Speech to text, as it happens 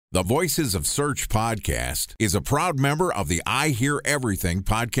The Voices of Search podcast is a proud member of the I Hear Everything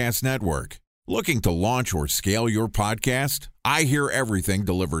podcast network. Looking to launch or scale your podcast? I Hear Everything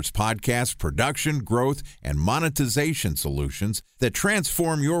delivers podcast production, growth, and monetization solutions that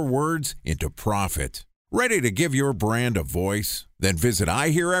transform your words into profit. Ready to give your brand a voice? Then visit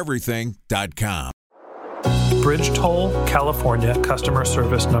iheareverything.com. Bridge toll, California, customer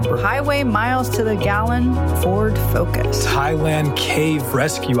service number. Highway miles to the gallon, Ford Focus. Thailand cave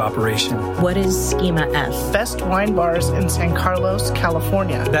rescue operation. What is Schema F? Best wine bars in San Carlos,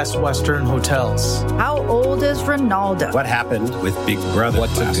 California. Best Western hotels. How old is Ronaldo? What happened with Big Brother?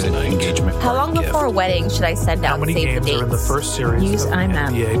 What's a good engagement? How long before a wedding should I send out How many save games the are in the dates? first series? Use of the IMAP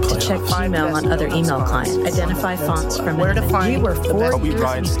NBA to check playoffs. email on other email clients. Identify fonts from Where to find We were the 4 best years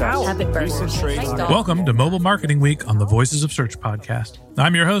out. Have it burn. Welcome to Mobile Marketing Week on the Voices of Search podcast.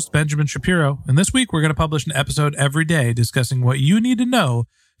 I'm your host, Benjamin Shapiro, and this week we're going to publish an episode every day discussing what you need to know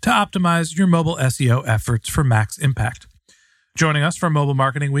to optimize your mobile SEO efforts for max impact. Joining us for Mobile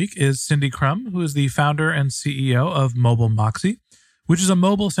Marketing Week is Cindy Crum, who is the founder and CEO of Mobile Moxie, which is a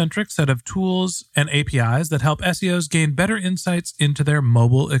mobile-centric set of tools and APIs that help SEOs gain better insights into their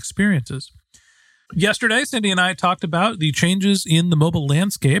mobile experiences. Yesterday, Cindy and I talked about the changes in the mobile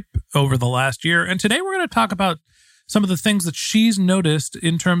landscape over the last year, and today we're going to talk about some of the things that she's noticed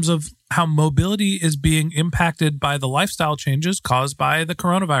in terms of how mobility is being impacted by the lifestyle changes caused by the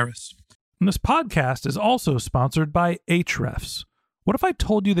coronavirus. And this podcast is also sponsored by Ahrefs. What if I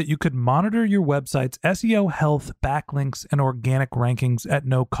told you that you could monitor your website's SEO health, backlinks, and organic rankings at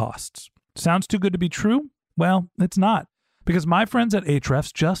no costs? Sounds too good to be true? Well, it's not, because my friends at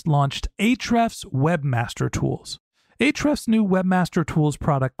Ahrefs just launched Ahrefs Webmaster Tools. Ahrefs' new Webmaster Tools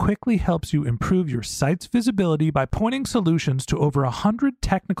product quickly helps you improve your site's visibility by pointing solutions to over 100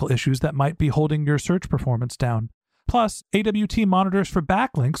 technical issues that might be holding your search performance down. Plus, AWT monitors for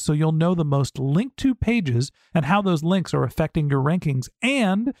backlinks so you'll know the most linked to pages and how those links are affecting your rankings.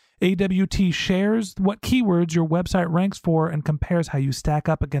 And AWT shares what keywords your website ranks for and compares how you stack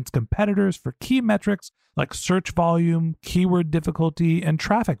up against competitors for key metrics like search volume, keyword difficulty, and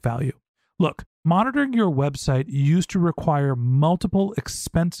traffic value. Look, monitoring your website used to require multiple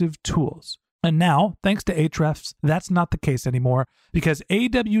expensive tools. And now, thanks to Ahrefs, that's not the case anymore because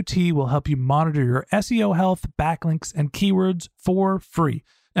AWT will help you monitor your SEO health, backlinks, and keywords for free.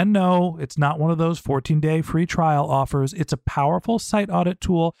 And no, it's not one of those 14-day free trial offers. It's a powerful site audit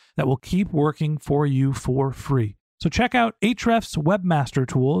tool that will keep working for you for free. So check out Ahrefs Webmaster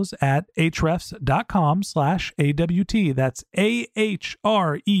Tools at ahrefs.com/AWT. That's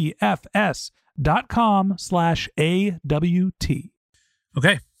ahrefs.com/AWT.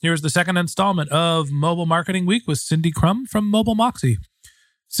 Okay, here's the second installment of Mobile Marketing Week with Cindy Crum from Mobile Moxie.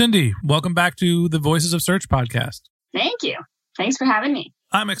 Cindy, welcome back to the Voices of Search podcast. Thank you. Thanks for having me.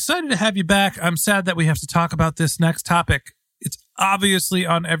 I'm excited to have you back. I'm sad that we have to talk about this next topic. It's obviously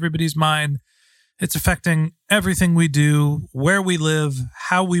on everybody's mind. It's affecting everything we do, where we live,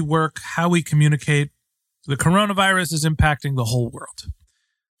 how we work, how we communicate. The coronavirus is impacting the whole world.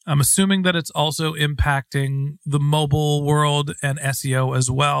 I'm assuming that it's also impacting the mobile world and SEO as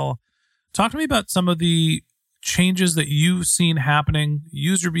well. Talk to me about some of the changes that you've seen happening,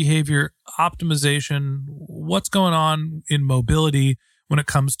 user behavior, optimization, what's going on in mobility when it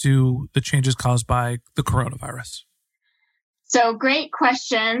comes to the changes caused by the coronavirus. So great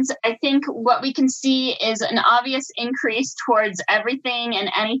questions. I think what we can see is an obvious increase towards everything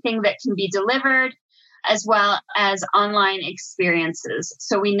and anything that can be delivered, as well as online experiences.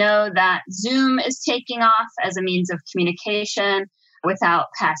 So we know that Zoom is taking off as a means of communication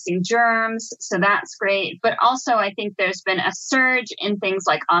without passing germs. So that's great. But also, I think there's been a surge in things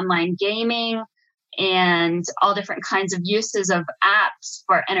like online gaming and all different kinds of uses of apps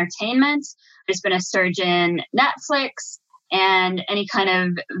for entertainment. There's been a surge in Netflix and any kind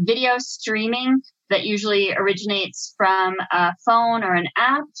of video streaming that usually originates from a phone or an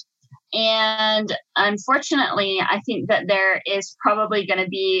app. And unfortunately, I think that there is probably going to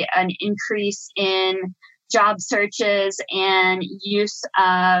be an increase in job searches and use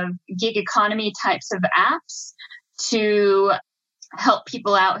of gig economy types of apps to help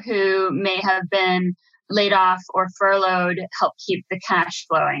people out who may have been laid off or furloughed, help keep the cash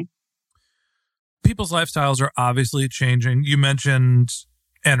flowing. People's lifestyles are obviously changing. You mentioned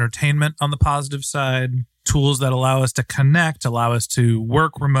entertainment on the positive side, tools that allow us to connect, allow us to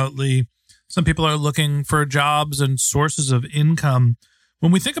work remotely. Some people are looking for jobs and sources of income.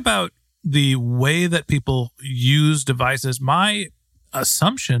 When we think about the way that people use devices, my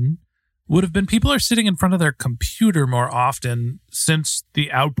assumption would have been people are sitting in front of their computer more often since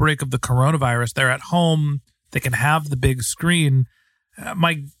the outbreak of the coronavirus. They're at home, they can have the big screen.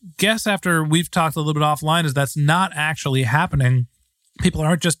 My guess after we've talked a little bit offline is that's not actually happening. People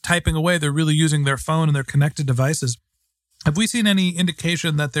aren't just typing away. They're really using their phone and their connected devices. Have we seen any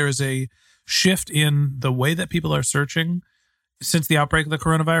indication that there is a shift in the way that people are searching since the outbreak of the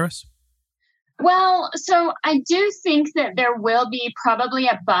coronavirus? Well, so I do think that there will be probably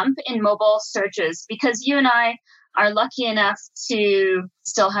a bump in mobile searches because you and I are lucky enough to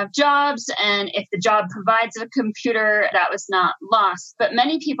still have jobs. And if the job provides a computer, that was not lost. But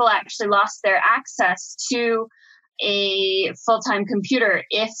many people actually lost their access to a full-time computer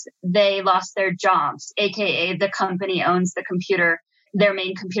if they lost their jobs, aka the company owns the computer, their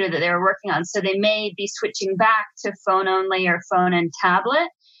main computer that they were working on. So they may be switching back to phone only or phone and tablet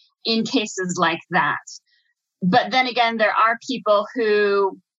in cases like that. But then again, there are people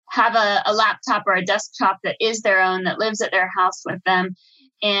who have a laptop or a desktop that is their own, that lives at their house with them.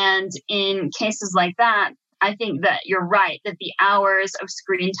 And in cases like that, I think that you're right, that the hours of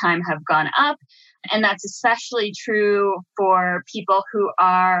screen time have gone up. And that's especially true for people who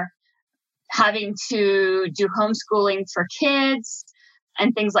are having to do homeschooling for kids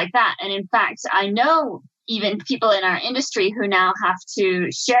and things like that. And in fact, I know even people in our industry who now have to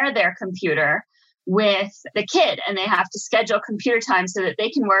share their computer with the kid, and they have to schedule computer time so that they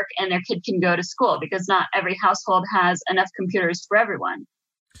can work and their kid can go to school, because not every household has enough computers for everyone.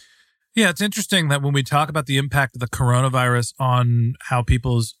 Yeah, it's interesting that when we talk about the impact of the coronavirus on how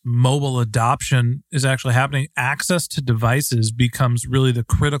people's mobile adoption is actually happening, access to devices becomes really the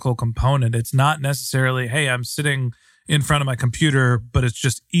critical component. It's not necessarily, hey, I'm sitting in front of my computer, but it's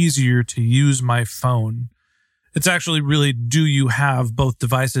just easier to use my phone. It's actually really, do you have both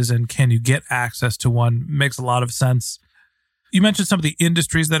devices and can you get access to one? Makes a lot of sense. You mentioned some of the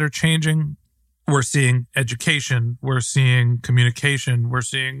industries that are changing. We're seeing education, we're seeing communication, we're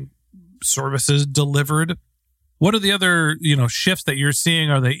seeing services delivered. What are the other, shifts that you're seeing?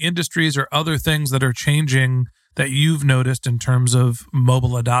 Are they industries or other things that are changing that you've noticed in terms of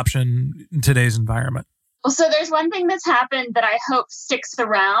mobile adoption in today's environment? Well, so there's one thing that's happened that I hope sticks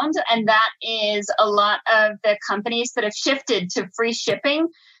around, and that is a lot of the companies that have shifted to free shipping.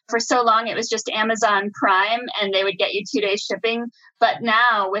 For so long, it was just Amazon Prime, and they would get you 2 days shipping. But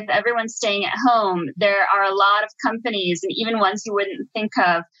now, with everyone staying at home, there are a lot of companies, and even ones you wouldn't think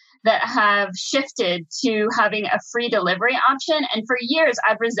of, that have shifted to having a free delivery option. And for years,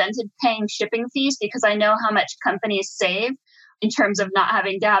 I've resented paying shipping fees because I know how much companies save in terms of not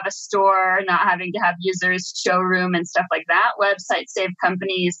having to have a store, not having to have users showroom and stuff like that. Websites save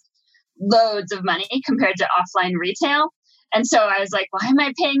companies loads of money compared to offline retail. And so I was like, why am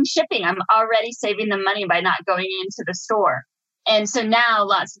I paying shipping? I'm already saving them money by not going into the store. And so now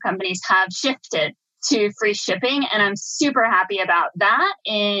lots of companies have shifted to free shipping, and I'm super happy about that.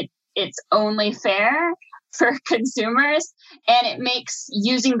 It's only fair for consumers, and it makes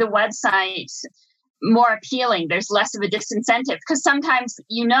using the website more appealing. There's less of a disincentive because sometimes,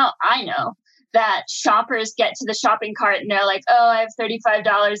 I know that shoppers get to the shopping cart and they're like, oh, I have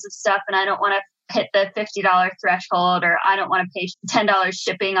 $35 of stuff and I don't want to hit the $50 threshold, or I don't want to pay $10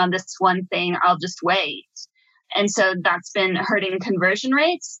 shipping on this one thing. I'll just wait. And so that's been hurting conversion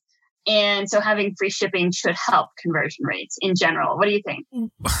rates. And so having free shipping should help conversion rates in general. What do you think?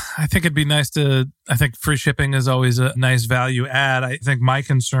 I think it'd be nice I think free shipping is always a nice value add. I think my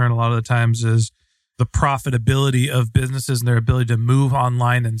concern a lot of the times is the profitability of businesses and their ability to move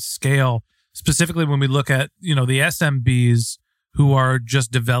online and scale, specifically when we look at, the SMBs who are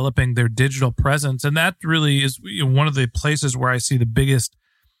just developing their digital presence. And that really is one of the places where I see the biggest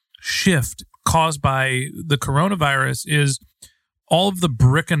shift caused by the coronavirus is all of the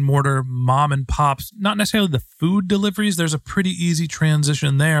brick and mortar mom and pops, not necessarily the food deliveries. There's a pretty easy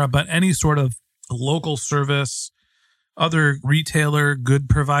transition there, but any sort of local service, other retailer, good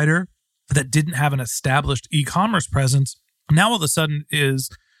provider that didn't have an established e-commerce presence, now all of a sudden is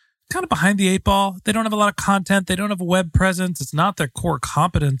kind of behind the eight ball. They don't have a lot of content. They don't have a web presence. It's not their core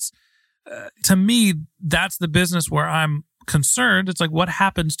competence. To me, that's the business where I'm concerned. It's like, what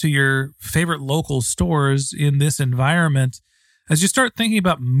happens to your favorite local stores in this environment? As you start thinking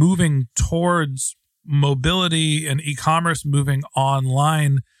about moving towards mobility and e-commerce moving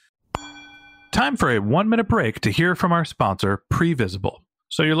online. Time for a 1-minute break to hear from our sponsor, Previsible.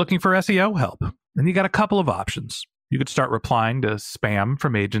 So you're looking for SEO help, and you got a couple of options. You could start replying to spam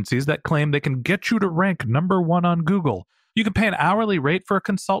from agencies that claim they can get you to rank #1 on Google. You can pay an hourly rate for a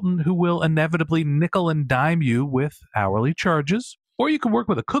consultant who will inevitably nickel and dime you with hourly charges. Or you can work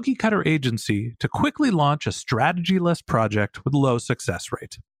with a cookie-cutter agency to quickly launch a strategy-less project with low success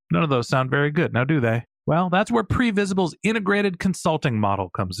rate. None of those sound very good, now do they? Well, that's where Previsible's integrated consulting model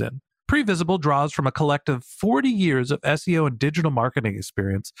comes in. Previsible draws from a collective 40 years of SEO and digital marketing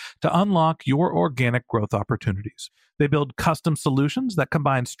experience to unlock your organic growth opportunities. They build custom solutions that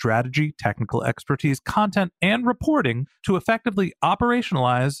combine strategy, technical expertise, content, and reporting to effectively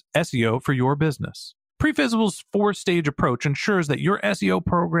operationalize SEO for your business. Previsible's 4-stage approach ensures that your SEO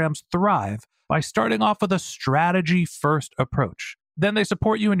programs thrive by starting off with a strategy-first approach. Then they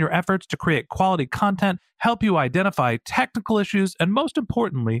support you in your efforts to create quality content, help you identify technical issues, and most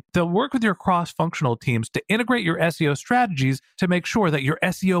importantly, they'll work with your cross-functional teams to integrate your SEO strategies to make sure that your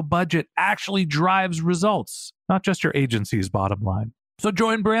SEO budget actually drives results, not just your agency's bottom line. So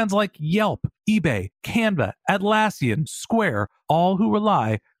join brands like Yelp, eBay, Canva, Atlassian, Square, all who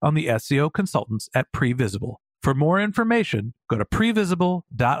rely on the SEO consultants at Previsible. For more information, go to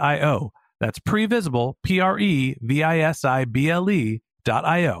previsible.io. That's Previsible, Previsible.io.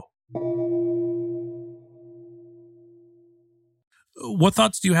 What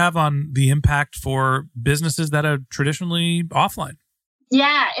thoughts do you have on the impact for businesses that are traditionally offline?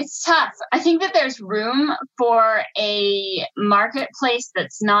 Yeah, it's tough. I think that there's room for a marketplace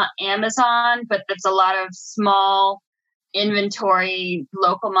that's not Amazon, but that's a lot of small inventory,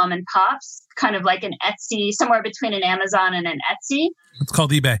 local mom and pops, kind of like an Etsy, somewhere between an Amazon and an Etsy. It's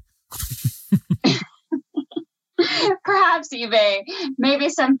called eBay. Perhaps eBay, maybe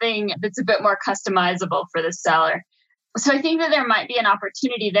something that's a bit more customizable for the seller. So I think that there might be an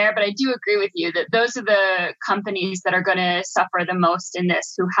opportunity there, but I do agree with you that those are the companies that are going to suffer the most in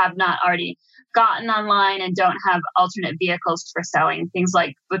this, who have not already gotten online and don't have alternate vehicles for selling, things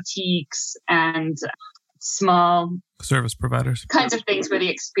like boutiques and small service providers, kinds of things where the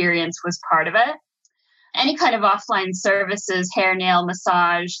experience was part of it. Any kind of offline services, hair, nail,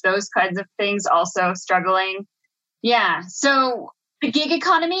 massage, those kinds of things also struggling. Yeah. So the gig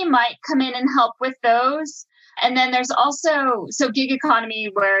economy might come in and help with those. And then there's also, gig economy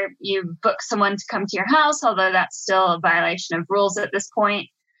where you book someone to come to your house, although that's still a violation of rules at this point.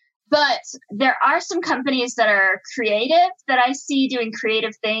 But there are some companies that are creative that I see doing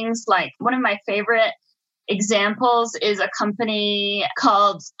creative things. Like one of my favorite examples is a company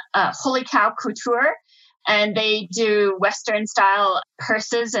called Holy Cow Couture. And they do Western style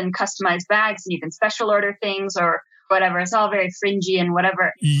purses and customized bags, and you can special order things or whatever. It's all very fringy and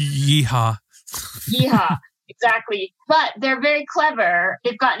whatever. Yeehaw. Yeehaw. Exactly. But they're very clever.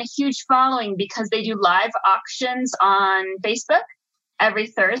 They've gotten a huge following because they do live auctions on Facebook every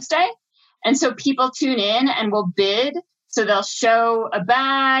Thursday. And so people tune in and will bid. So they'll show a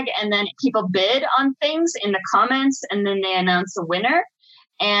bag and then people bid on things in the comments and then they announce a winner.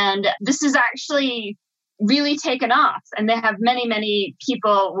 And this is actually really taken off. And they have many, many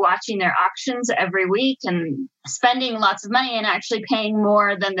people watching their auctions every week and spending lots of money and actually paying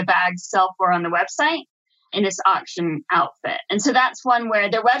more than the bags sell for on the website in this auction outfit. And so that's one where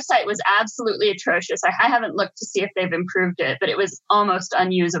their website was absolutely atrocious. I haven't looked to see if they've improved it, but it was almost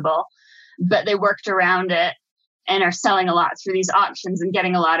unusable. But they worked around it and are selling a lot through these auctions and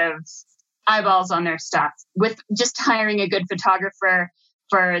getting a lot of eyeballs on their stuff with just hiring a good photographer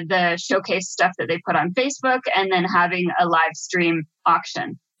for the showcase stuff that they put on Facebook and then having a live stream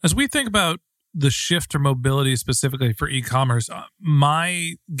auction. As we think about the shift to mobility specifically for e-commerce,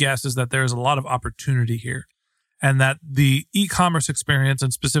 my guess is that there's a lot of opportunity here and that the e-commerce experience,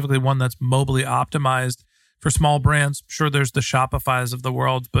 and specifically one that's mobily optimized for small brands, sure, there's the Shopifys of the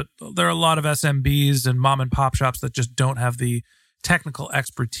world, but there are a lot of SMBs and mom and pop shops that just don't have the technical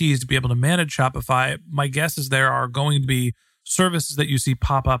expertise to be able to manage Shopify. My guess is there are going to be services that you see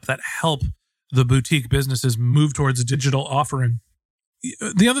pop up that help the boutique businesses move towards a digital offering.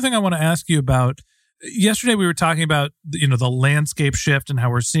 The other thing I want to ask you about, yesterday we were talking about, the landscape shift and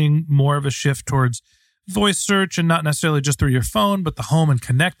how we're seeing more of a shift towards voice search, and not necessarily just through your phone, but the home and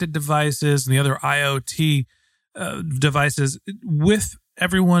connected devices and the other IoT devices, with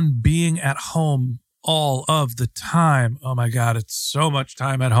everyone being at home all of the time. Oh my God, it's so much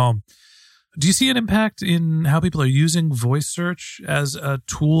time at home. Do you see an impact in how people are using voice search as a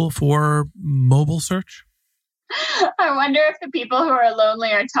tool for mobile search? I wonder if the people who are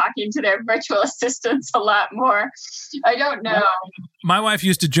lonely are talking to their virtual assistants a lot more. I don't know. My wife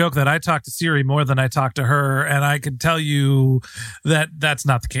used to joke that I talk to Siri more than I talk to her, and I can tell you that that's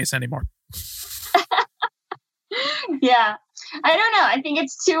not the case anymore. Yeah. I don't know. I think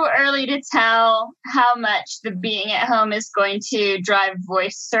it's too early to tell how much the being at home is going to drive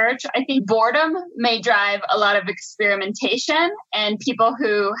voice search. I think boredom may drive a lot of experimentation, and people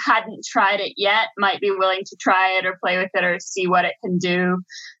who hadn't tried it yet might be willing to try it or play with it or see what it can do.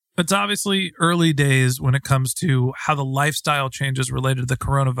 It's obviously early days when it comes to how the lifestyle changes related to the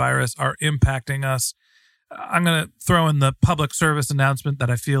coronavirus are impacting us. I'm going to throw in the public service announcement that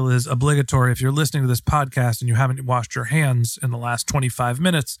I feel is obligatory. If you're listening to this podcast and you haven't washed your hands in the last 25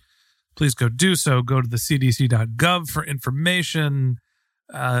 minutes, please go do so. Go to the cdc.gov for information.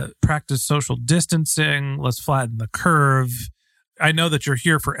 Practice social distancing. Let's flatten the curve. I know that you're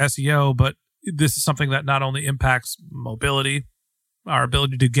here for SEO, but this is something that not only impacts mobility, our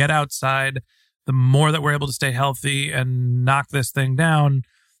ability to get outside. The more that we're able to stay healthy and knock this thing down,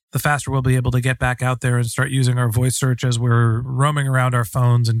 the faster we'll be able to get back out there and start using our voice search as we're roaming around our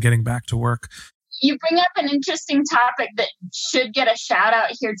phones and getting back to work. You bring up an interesting topic that should get a shout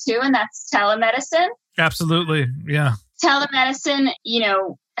out here too, and that's telemedicine. Absolutely. Yeah. Telemedicine,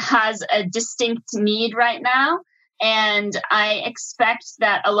 has a distinct need right now. And I expect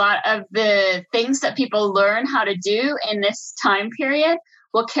that a lot of the things that people learn how to do in this time period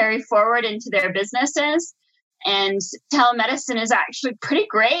will carry forward into their businesses. And telemedicine is actually pretty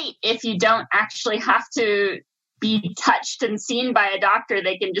great if you don't actually have to be touched and seen by a doctor.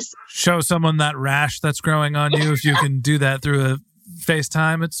 They can just show someone that rash that's growing on you. If you can do that through a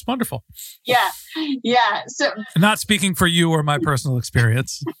FaceTime, it's wonderful. Yeah. So, not speaking for you or my personal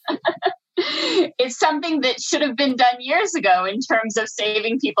experience. It's something that should have been done years ago in terms of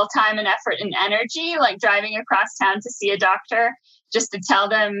saving people time and effort and energy, like driving across town to see a doctor just to tell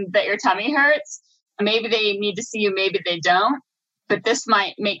them that your tummy hurts. Maybe they need to see you, maybe they don't. But this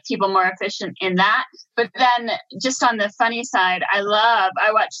might make people more efficient in that. But then just on the funny side, I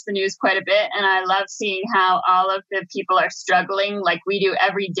watch the news quite a bit, and I love seeing how all of the people are struggling like we do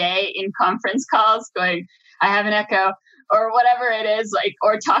every day in conference calls going, I have an echo, or whatever it is, like,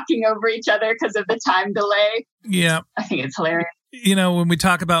 or talking over each other because of the time delay. Yeah. I think it's hilarious. When we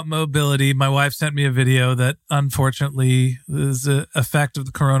talk about mobility, my wife sent me a video that unfortunately is an effect of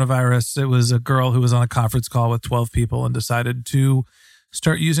the coronavirus. It was a girl who was on a conference call with 12 people and decided to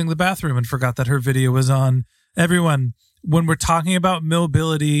start using the bathroom and forgot that her video was on. Everyone, when we're talking about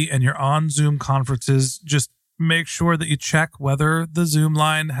mobility and you're on Zoom conferences, just make sure that you check whether the Zoom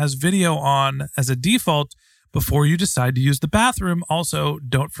line has video on as a default before you decide to use the bathroom. Also,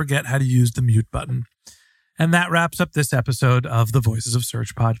 don't forget how to use the mute button. And that wraps up this episode of the Voices of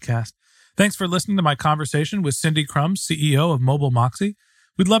Search podcast. Thanks for listening to my conversation with Cindy Crumbs, CEO of Mobile Moxie.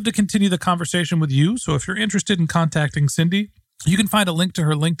 We'd love to continue the conversation with you, so if you're interested in contacting Cindy, you can find a link to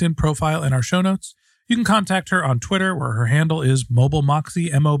her LinkedIn profile in our show notes. You can contact her on Twitter, where her handle is Mobile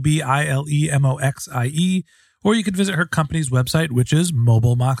Moxie, MobileMoxie, or you could visit her company's website, which is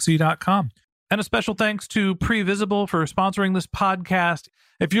mobilemoxie.com. And a special thanks to Previsible for sponsoring this podcast.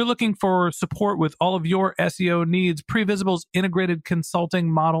 If you're looking for support with all of your SEO needs, Previsible's integrated consulting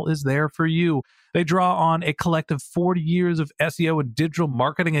model is there for you. They draw on a collective 40 years of SEO and digital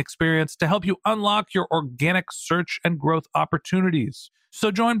marketing experience to help you unlock your organic search and growth opportunities. So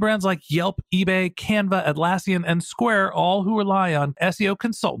join brands like Yelp, eBay, Canva, Atlassian, and Square, all who rely on SEO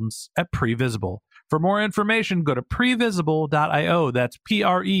consultants at Previsible. For more information, go to previsible.io. That's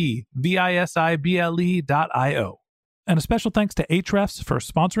previsible.io. And a special thanks to Ahrefs for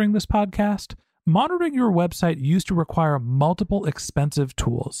sponsoring this podcast. Monitoring your website used to require multiple expensive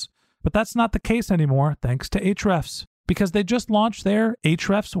tools, but that's not the case anymore thanks to Ahrefs, because they just launched their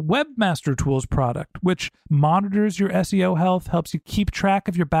Ahrefs Webmaster Tools product, which monitors your SEO health, helps you keep track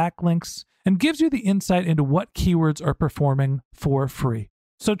of your backlinks, and gives you the insight into what keywords are performing for free.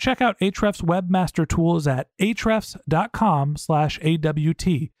 So check out Ahrefs Webmaster Tools at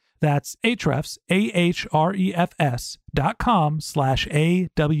ahrefs.com/AWT. That's Ahrefs,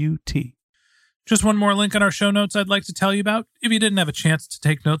 ahrefs.com/AWT. Just one more link in our show notes I'd like to tell you about. If you didn't have a chance to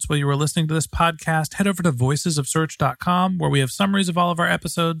take notes while you were listening to this podcast, head over to voicesofsearch.com, where we have summaries of all of our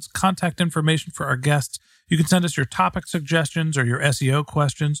episodes, contact information for our guests. You can send us your topic suggestions or your SEO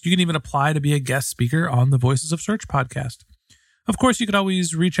questions. You can even apply to be a guest speaker on the Voices of Search podcast. Of course, you could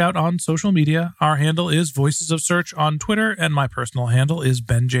always reach out on social media. Our handle is Voices of Search on Twitter, and my personal handle is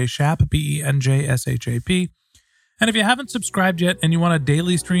Ben J. Shap, BenJShap. And if you haven't subscribed yet and you want a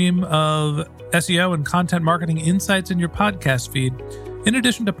daily stream of SEO and content marketing insights in your podcast feed, in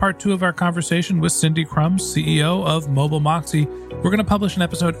addition to part 2 of our conversation with Cindy Crumbs, CEO of Mobile Moxie, we're going to publish an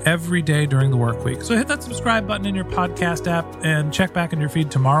episode every day during the work week. So hit that subscribe button in your podcast app and check back in your feed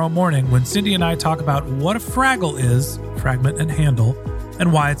tomorrow morning when Cindy and I talk about what a Fraggle is, fragment and handle,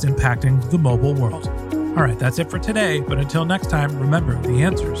 and why it's impacting the mobile world. All right, that's it for today. But until next time, remember, the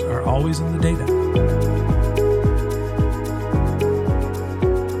answers are always in the data.